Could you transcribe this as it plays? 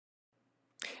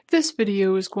This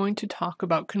video is going to talk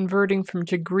about converting from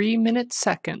degree minute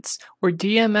seconds, or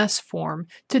DMS form,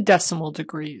 to decimal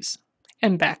degrees,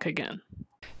 and back again.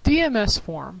 DMS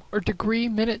form, or degree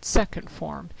minute second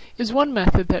form, is one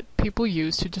method that people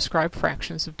use to describe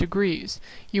fractions of degrees.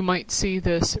 You might see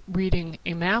this reading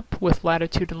a map with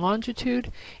latitude and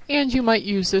longitude, and you might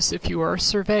use this if you are a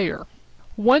surveyor.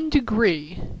 1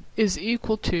 degree is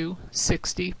equal to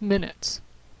 60 minutes.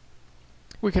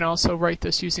 We can also write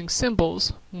this using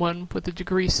symbols, 1 with a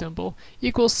degree symbol,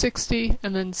 equals 60,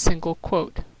 and then single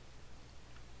quote.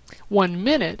 1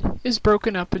 minute is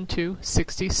broken up into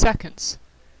 60 seconds.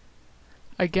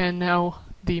 Again, now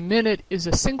the minute is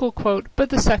a single quote, but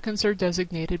the seconds are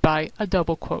designated by a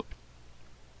double quote.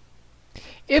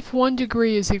 If 1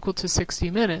 degree is equal to 60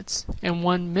 minutes, and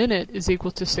 1 minute is equal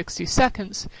to 60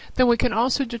 seconds, then we can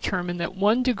also determine that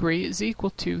 1 degree is equal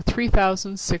to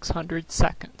 3,600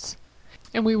 seconds.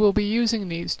 And we will be using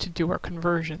these to do our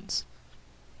conversions.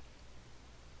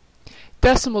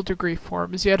 Decimal degree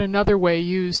form is yet another way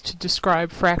used to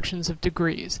describe fractions of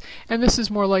degrees, and this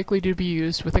is more likely to be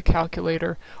used with a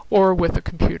calculator or with a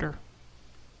computer.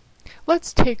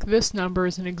 Let's take this number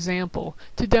as an example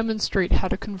to demonstrate how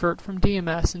to convert from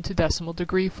DMS into decimal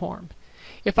degree form.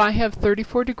 If I have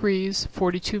 34 degrees,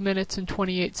 42 minutes, and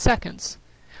 28 seconds,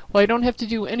 well, I don't have to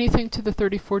do anything to the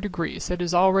 34 degrees. That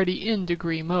is already in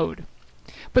degree mode.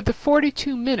 But the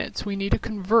 42 minutes we need to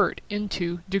convert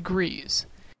into degrees.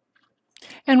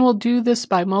 And we'll do this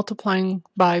by multiplying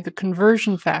by the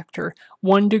conversion factor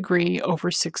 1 degree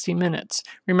over 60 minutes.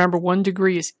 Remember, 1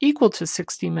 degree is equal to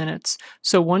 60 minutes,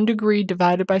 so 1 degree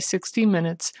divided by 60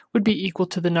 minutes would be equal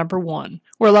to the number 1.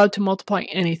 We're allowed to multiply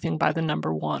anything by the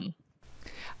number 1.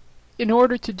 In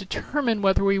order to determine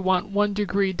whether we want 1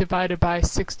 degree divided by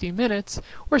 60 minutes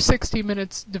or 60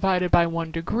 minutes divided by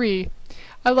 1 degree,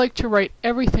 I like to write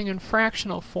everything in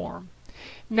fractional form.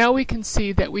 Now we can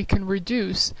see that we can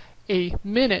reduce a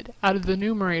minute out of the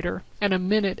numerator and a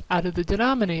minute out of the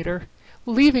denominator,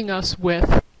 leaving us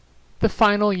with the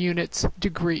final unit's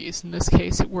degrees. In this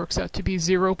case, it works out to be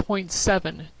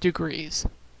 0.7 degrees.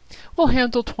 We'll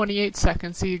handle 28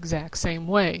 seconds the exact same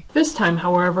way. This time,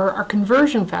 however, our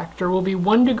conversion factor will be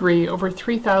 1 degree over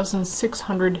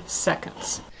 3,600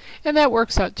 seconds. And that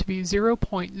works out to be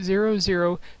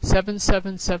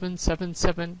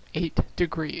 0.007777778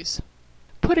 degrees.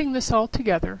 Putting this all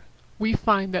together, we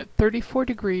find that 34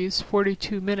 degrees,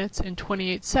 42 minutes, and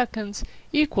 28 seconds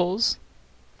equals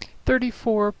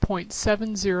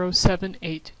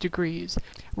 34.7078 degrees,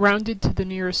 rounded to the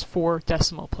nearest 4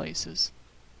 decimal places.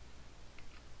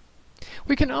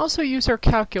 We can also use our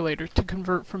calculator to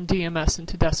convert from DMS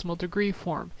into decimal degree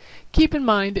form. Keep in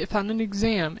mind, if on an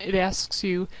exam it asks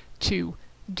you to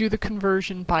do the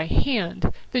conversion by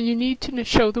hand, then you need to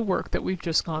show the work that we've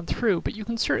just gone through, but you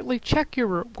can certainly check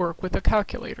your work with a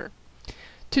calculator.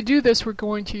 To do this, we're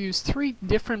going to use 3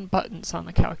 different buttons on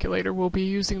the calculator. We'll be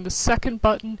using the second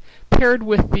button paired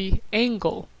with the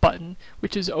angle button,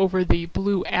 which is over the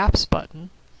blue apps button,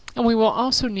 and we will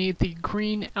also need the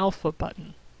green alpha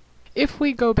button. If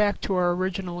we go back to our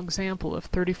original example of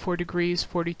 34 degrees,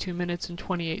 42 minutes, and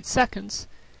 28 seconds,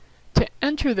 to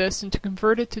enter this and to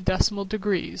convert it to decimal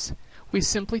degrees, we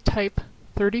simply type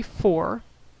 34,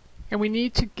 and we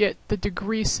need to get the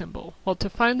degree symbol. Well, to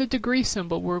find the degree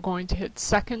symbol, we're going to hit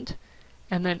second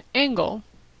and then angle,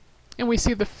 and we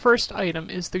see the first item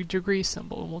is the degree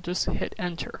symbol, and we'll just hit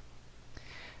enter.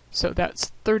 So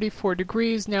that's 34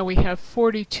 degrees. Now we have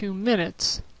 42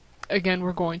 minutes. Again,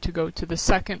 we're going to go to the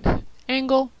second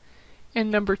angle, and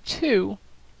number 2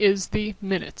 is the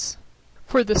minutes.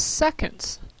 For the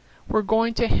seconds, we're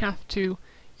going to have to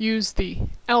use the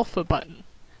alpha button.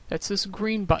 That's this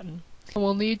green button. And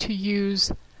we'll need to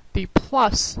use the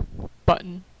plus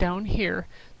button down here.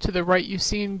 To the right, you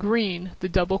see in green the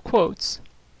double quotes.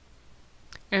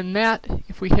 And that,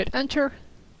 if we hit enter,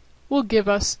 will give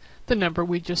us the number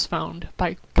we just found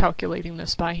by calculating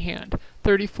this by hand,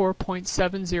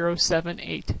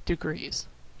 34.7078 degrees.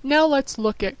 Now let's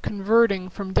look at converting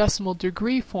from decimal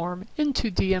degree form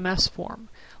into DMS form.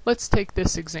 Let's take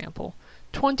this example,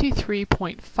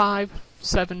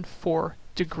 23.574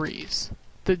 degrees.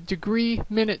 The degree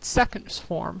minute seconds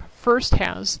form first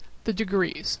has the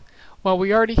degrees. Well,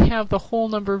 we already have the whole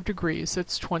number of degrees,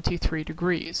 that's 23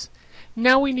 degrees.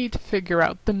 Now we need to figure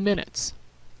out the minutes.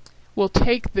 We'll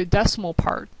take the decimal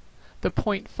part, the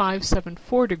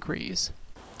 0.574 degrees,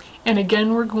 and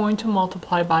again we're going to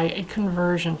multiply by a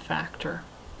conversion factor.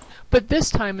 But this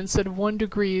time, instead of 1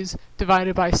 degrees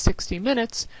divided by 60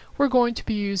 minutes, we're going to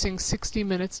be using 60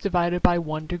 minutes divided by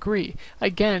 1 degree.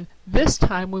 Again, this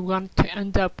time we want to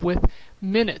end up with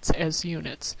minutes as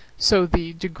units. So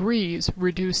the degrees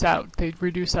reduce out. They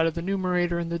reduce out of the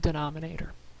numerator and the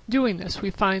denominator. Doing this, we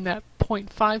find that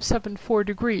 0.574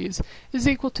 degrees is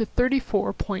equal to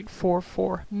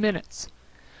 34.44 minutes.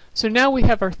 So now we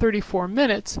have our 34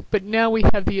 minutes, but now we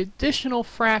have the additional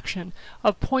fraction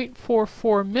of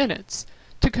 0.44 minutes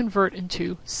to convert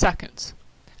into seconds.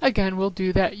 Again, we'll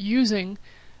do that using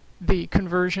the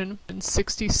conversion in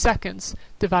 60 seconds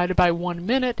divided by 1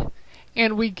 minute,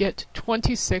 and we get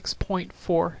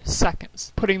 26.4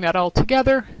 seconds. Putting that all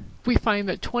together, we find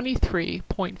that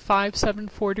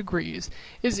 23.574 degrees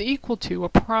is equal to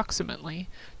approximately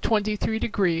 23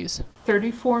 degrees,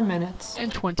 34 minutes,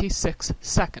 and 26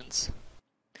 seconds.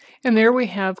 And there we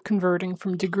have converting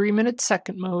from degree minute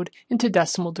second mode into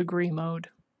decimal degree mode.